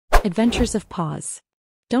Adventures of Paws.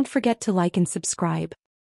 Don't forget to like and subscribe.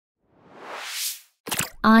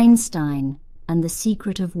 Einstein and the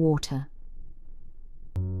Secret of Water.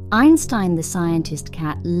 Einstein the Scientist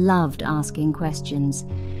Cat loved asking questions.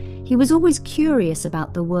 He was always curious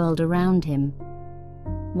about the world around him.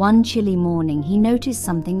 One chilly morning, he noticed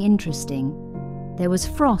something interesting. There was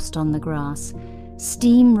frost on the grass,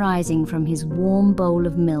 steam rising from his warm bowl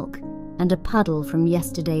of milk, and a puddle from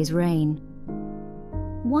yesterday's rain.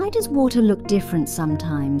 Why does water look different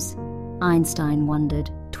sometimes? Einstein wondered,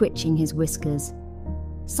 twitching his whiskers.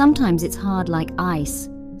 Sometimes it's hard like ice,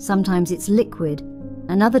 sometimes it's liquid,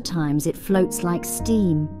 and other times it floats like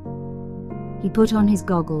steam. He put on his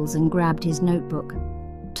goggles and grabbed his notebook.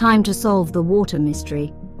 Time to solve the water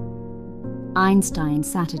mystery. Einstein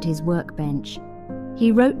sat at his workbench.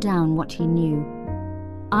 He wrote down what he knew.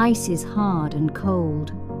 Ice is hard and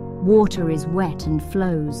cold. Water is wet and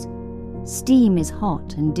flows. Steam is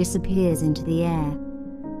hot and disappears into the air.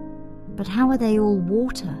 But how are they all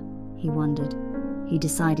water? He wondered. He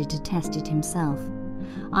decided to test it himself.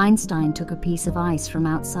 Einstein took a piece of ice from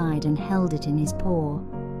outside and held it in his paw.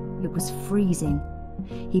 It was freezing.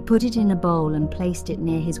 He put it in a bowl and placed it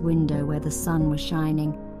near his window where the sun was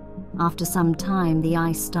shining. After some time, the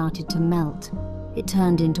ice started to melt. It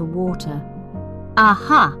turned into water.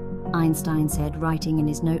 "Aha!" Einstein said, writing in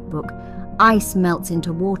his notebook. "Ice melts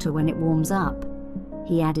into water when it warms up."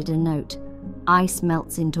 He added a note. "Ice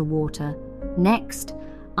melts into water." Next,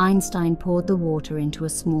 Einstein poured the water into a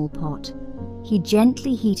small pot. He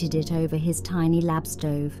gently heated it over his tiny lab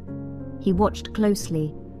stove. He watched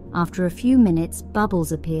closely. After a few minutes,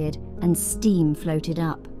 bubbles appeared and steam floated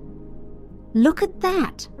up. "Look at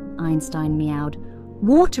that!" Einstein meowed.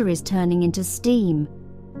 "Water is turning into steam."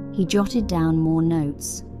 He jotted down more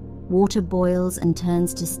notes. Water boils and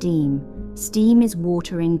turns to steam. Steam is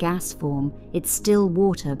water in gas form. It's still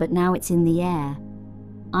water, but now it's in the air.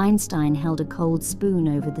 Einstein held a cold spoon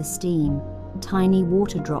over the steam. Tiny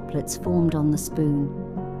water droplets formed on the spoon.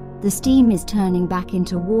 "The steam is turning back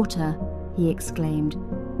into water," he exclaimed.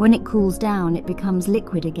 "When it cools down, it becomes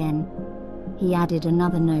liquid again." He added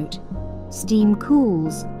another note. "Steam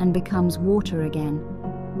cools and becomes water again.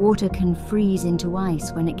 Water can freeze into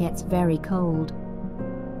ice when it gets very cold."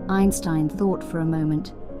 Einstein thought for a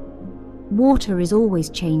moment. "Water is always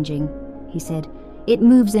changing," he said. "It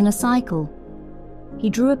moves in a cycle." He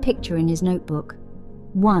drew a picture in his notebook.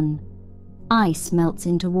 1. Ice melts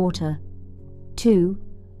into water. 2.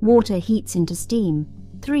 Water heats into steam.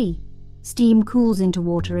 3. Steam cools into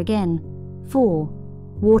water again. 4.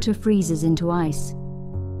 Water freezes into ice.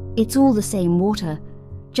 "It's all the same water,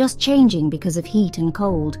 just changing because of heat and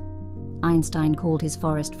cold," Einstein called his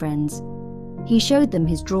forest friends. He showed them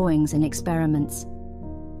his drawings and experiments.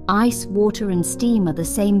 "Ice, water and steam are the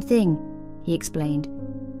same thing," he explained.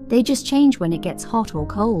 "They just change when it gets hot or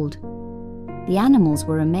cold." The animals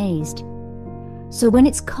were amazed. "So when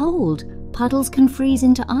it's cold, puddles can freeze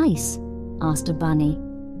into ice?" asked a bunny.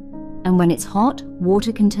 "And when it's hot,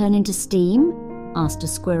 water can turn into steam?" asked a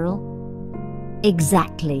squirrel.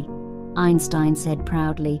 "Exactly," Einstein said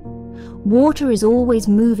proudly. "Water is always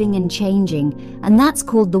moving and changing, and that's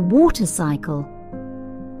called the water cycle."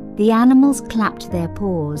 The animals clapped their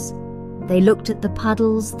paws. They looked at the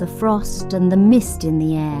puddles, the frost, and the mist in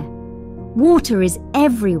the air. "Water is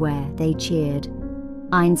everywhere," they cheered.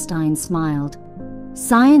 Einstein smiled.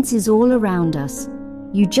 "Science is all around us.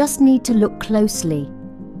 You just need to look closely."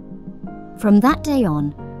 From that day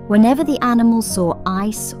on, whenever the animals saw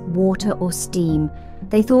ice, water, or steam,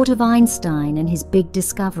 they thought of Einstein and his big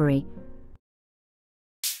discovery.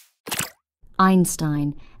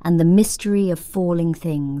 Einstein and the mystery of falling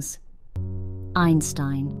things.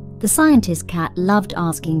 Einstein, the scientist cat, loved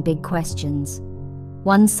asking big questions.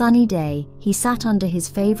 One sunny day, he sat under his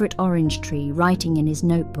favorite orange tree, writing in his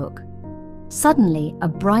notebook. Suddenly, a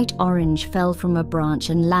bright orange fell from a branch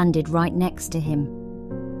and landed right next to him.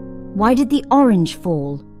 "Why did the orange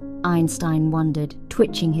fall?" Einstein wondered,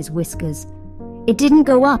 twitching his whiskers. "It didn't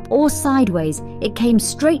go up or sideways. It came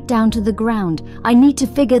straight down to the ground. I need to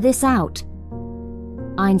figure this out."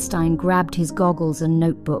 Einstein grabbed his goggles and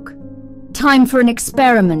notebook. "Time for an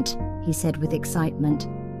experiment," he said with excitement.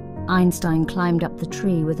 Einstein climbed up the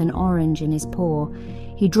tree with an orange in his paw.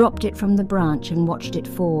 He dropped it from the branch and watched it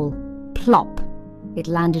fall. Plop! It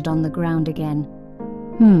landed on the ground again.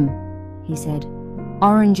 He said.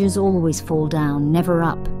 "Oranges always fall down, never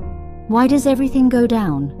up. Why does everything go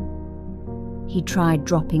down?" He tried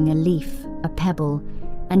dropping a leaf, a pebble,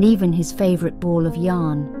 and even his favorite ball of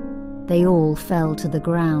yarn. They all fell to the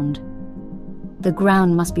ground. "The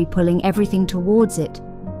ground must be pulling everything towards it,"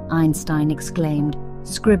 Einstein exclaimed,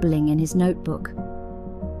 scribbling in his notebook.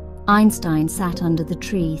 Einstein sat under the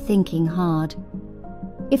tree, thinking hard.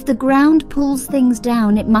 "If the ground pulls things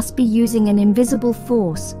down, it must be using an invisible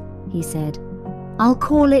force," he said. "I'll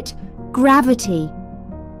call it gravity."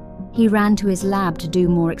 He ran to his lab to do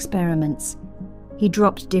more experiments. He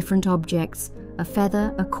dropped different objects, a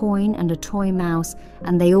feather, a coin, and a toy mouse,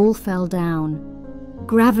 and they all fell down.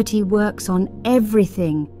 "Gravity works on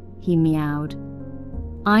everything," he meowed.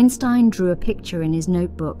 Einstein drew a picture in his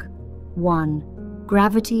notebook. 1.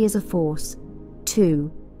 Gravity is a force. 2.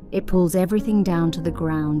 It pulls everything down to the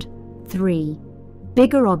ground. 3.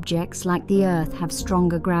 Bigger objects like the Earth have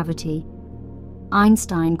stronger gravity.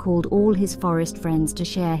 Einstein called all his forest friends to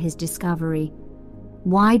share his discovery.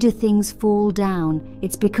 "Why do things fall down?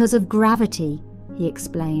 It's because of gravity," he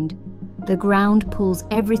explained. "The ground pulls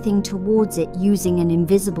everything towards it using an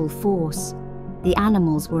invisible force." The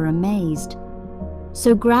animals were amazed.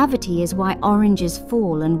 "So gravity is why oranges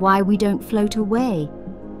fall and why we don't float away?"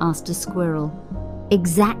 asked a squirrel.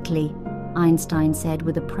 "Exactly," Einstein said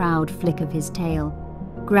with a proud flick of his tail.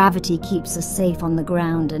 "Gravity keeps us safe on the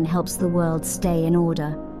ground and helps the world stay in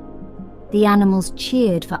order." The animals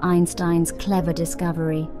cheered for Einstein's clever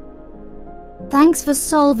discovery. "Thanks for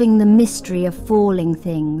solving the mystery of falling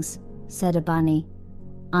things," said a bunny.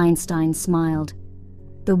 Einstein smiled.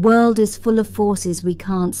 "The world is full of forces we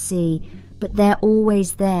can't see, but they're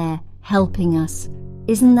always there, helping us.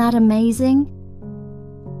 Isn't that amazing?"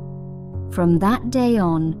 From that day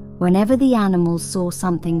on, whenever the animals saw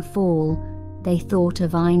something fall, they thought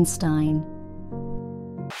of Einstein.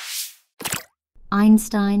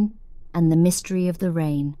 Einstein and the Mystery of the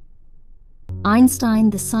Rain. Einstein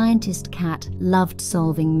the Scientist Cat loved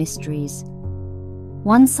solving mysteries.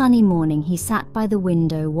 One sunny morning he sat by the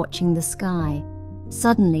window watching the sky.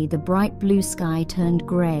 Suddenly the bright blue sky turned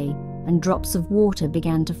grey and drops of water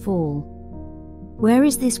began to fall. "Where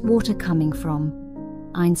is this water coming from?"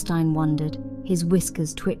 Einstein wondered, his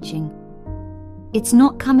whiskers twitching. "It's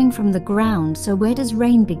not coming from the ground, so where does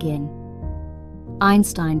rain begin?"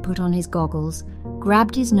 Einstein put on his goggles,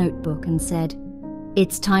 grabbed his notebook and said,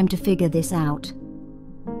 "It's time to figure this out."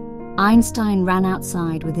 Einstein ran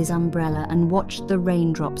outside with his umbrella and watched the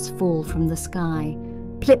raindrops fall from the sky.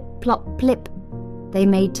 Plip, plop, plip. They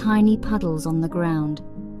made tiny puddles on the ground.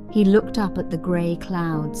 He looked up at the grey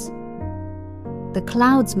clouds. "The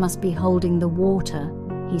clouds must be holding the water,"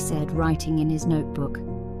 he said, writing in his notebook.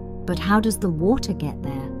 "But how does the water get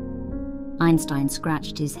there?" Einstein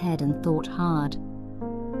scratched his head and thought hard.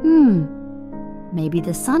 Maybe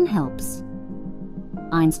the sun helps."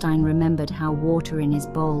 Einstein remembered how water in his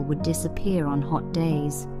bowl would disappear on hot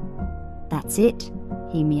days. "That's it,"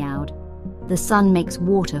 he meowed. "The sun makes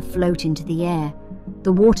water float into the air.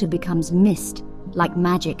 The water becomes mist, like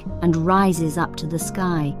magic, and rises up to the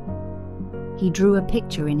sky." He drew a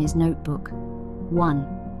picture in his notebook. 1.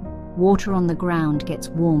 Water on the ground gets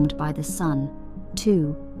warmed by the sun.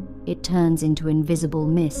 2. It turns into invisible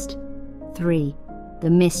mist. 3. The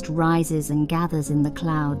mist rises and gathers in the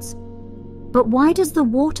clouds. "But why does the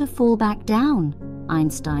water fall back down?"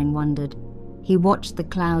 Einstein wondered. He watched the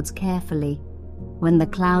clouds carefully. "When the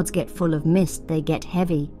clouds get full of mist, they get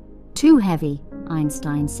heavy. Too heavy,"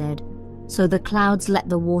 Einstein said. "So the clouds let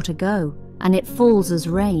the water go, and it falls as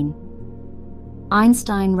rain."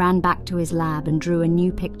 Einstein ran back to his lab and drew a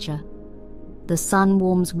new picture. The sun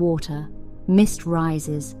warms water, mist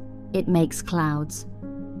rises, it makes clouds.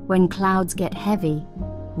 When clouds get heavy,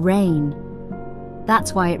 rain.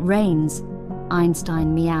 "That's why it rains,"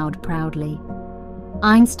 Einstein meowed proudly.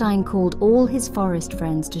 Einstein called all his forest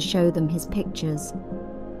friends to show them his pictures.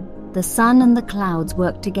 "The sun and the clouds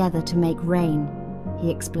work together to make rain," he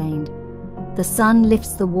explained. "The sun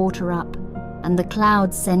lifts the water up, and the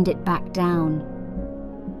clouds send it back down."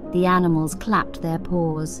 The animals clapped their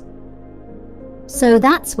paws. "So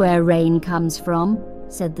that's where rain comes from,"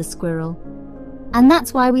 said the squirrel. "And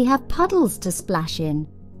that's why we have puddles to splash in,"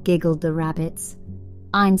 giggled the rabbits.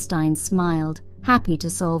 Einstein smiled, happy to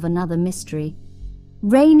solve another mystery.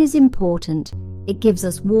 "Rain is important. It gives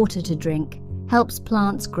us water to drink, helps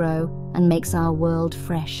plants grow, and makes our world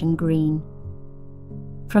fresh and green."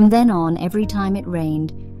 From then on, every time it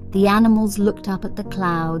rained, the animals looked up at the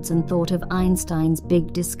clouds and thought of Einstein's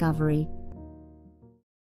big discovery.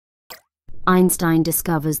 Einstein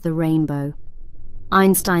discovers the rainbow.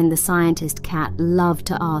 Einstein the Scientist Cat loved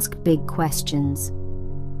to ask big questions.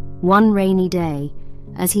 One rainy day,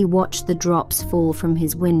 as he watched the drops fall from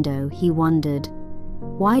his window, he wondered,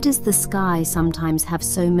 why does the sky sometimes have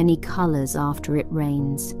so many colors after it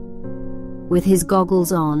rains? With his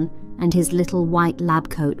goggles on and his little white lab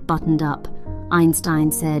coat buttoned up,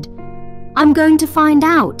 Einstein said, "I'm going to find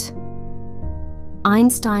out."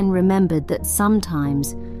 Einstein remembered that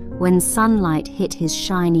sometimes, When sunlight hit his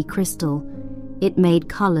shiny crystal, it made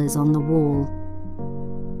colors on the wall.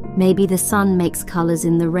 Maybe the sun makes colors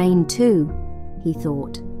in the rain too, he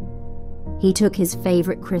thought. He took his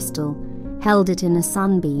favorite crystal, held it in a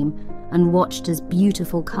sunbeam, and watched as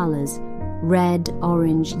beautiful colors, red,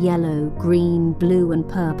 orange, yellow, green, blue, and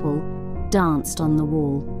purple, danced on the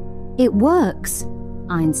wall. "It works,"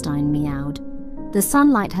 Einstein meowed. "The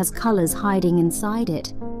sunlight has colors hiding inside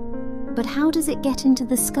it. But how does it get into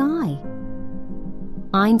the sky?"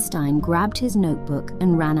 Einstein grabbed his notebook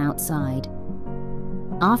and ran outside.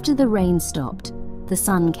 After the rain stopped, the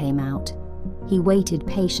sun came out. He waited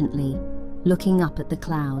patiently, looking up at the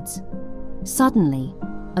clouds. Suddenly,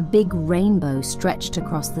 a big rainbow stretched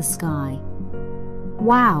across the sky.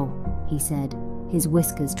 "Wow," he said, his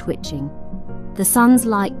whiskers twitching. "The sun's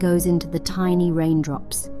light goes into the tiny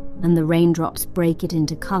raindrops, and the raindrops break it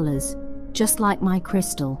into colors, just like my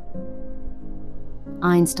crystal."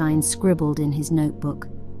 Einstein scribbled in his notebook,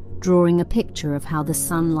 drawing a picture of how the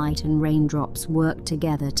sunlight and raindrops work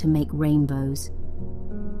together to make rainbows.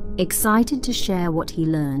 Excited to share what he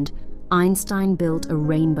learned, Einstein built a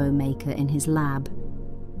rainbow maker in his lab.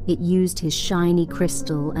 It used his shiny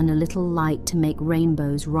crystal and a little light to make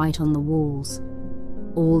rainbows right on the walls.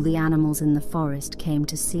 All the animals in the forest came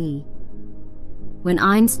to see. When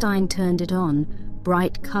Einstein turned it on,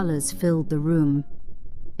 bright colors filled the room.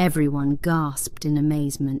 Everyone gasped in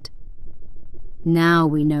amazement. "Now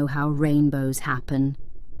we know how rainbows happen,"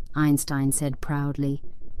 Einstein said proudly.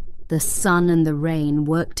 "The sun and the rain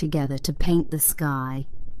work together to paint the sky."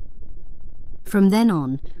 From then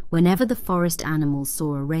on, whenever the forest animals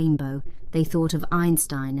saw a rainbow, they thought of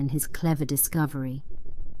Einstein and his clever discovery.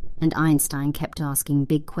 And Einstein kept asking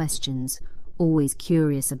big questions, always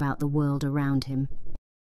curious about the world around him.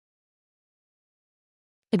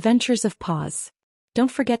 Adventures of Paws. Don't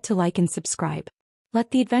forget to like and subscribe.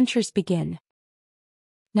 Let the adventures begin.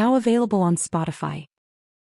 Now available on Spotify.